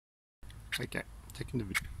Okay, taking the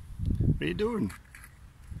video. What are you doing?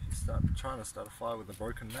 Trying to start a fire with a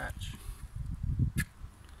broken match.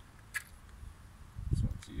 This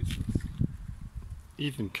one's useless.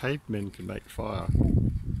 Even cavemen can make fire.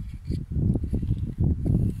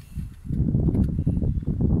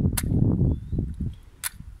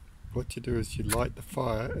 What you do is you light the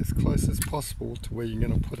fire as close as possible to where you're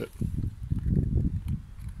going to put it.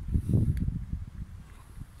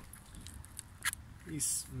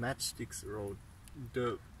 These matchsticks are all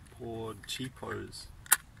dirt poor cheapos.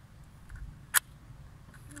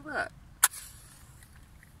 Look at that.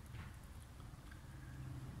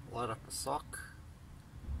 Light up a sock.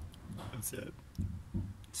 That's it.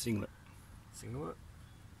 Singlet. Singlet.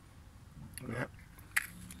 Yep.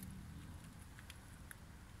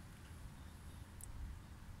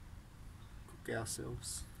 Cook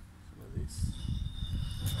ourselves some of this.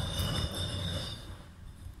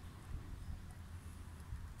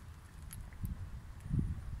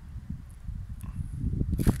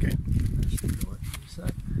 Okay. That should do it. You say?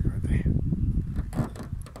 Right there.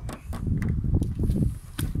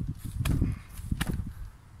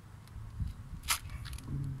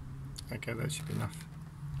 Okay, that should be enough.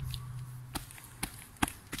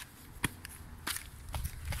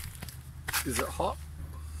 Is it hot?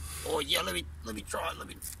 Oh yeah, let me try it.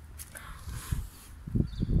 This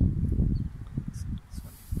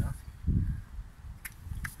one is enough.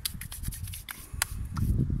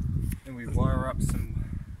 And we wire up some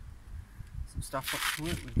stuff up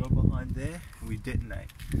to it. We go behind there and we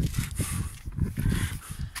detonate.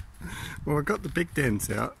 Well, I got the big dents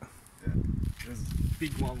out. Yeah. The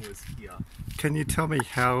big one was here. Can you tell me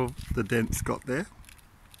how the dents got there?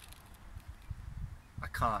 I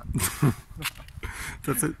can't.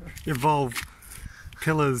 Does it involve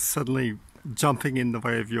pillars suddenly jumping in the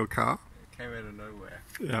way of your car? It came out of nowhere.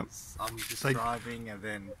 Yeah. I'm just driving and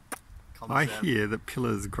then comes I out. hear that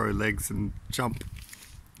pillars grow legs and jump.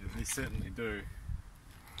 Yeah, they certainly do.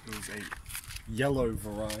 It was a yellow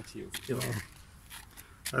variety of pillar.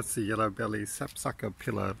 That's the yellow belly sapsucker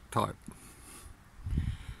pillar type.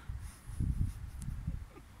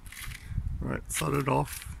 Right, sod it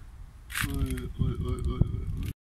off.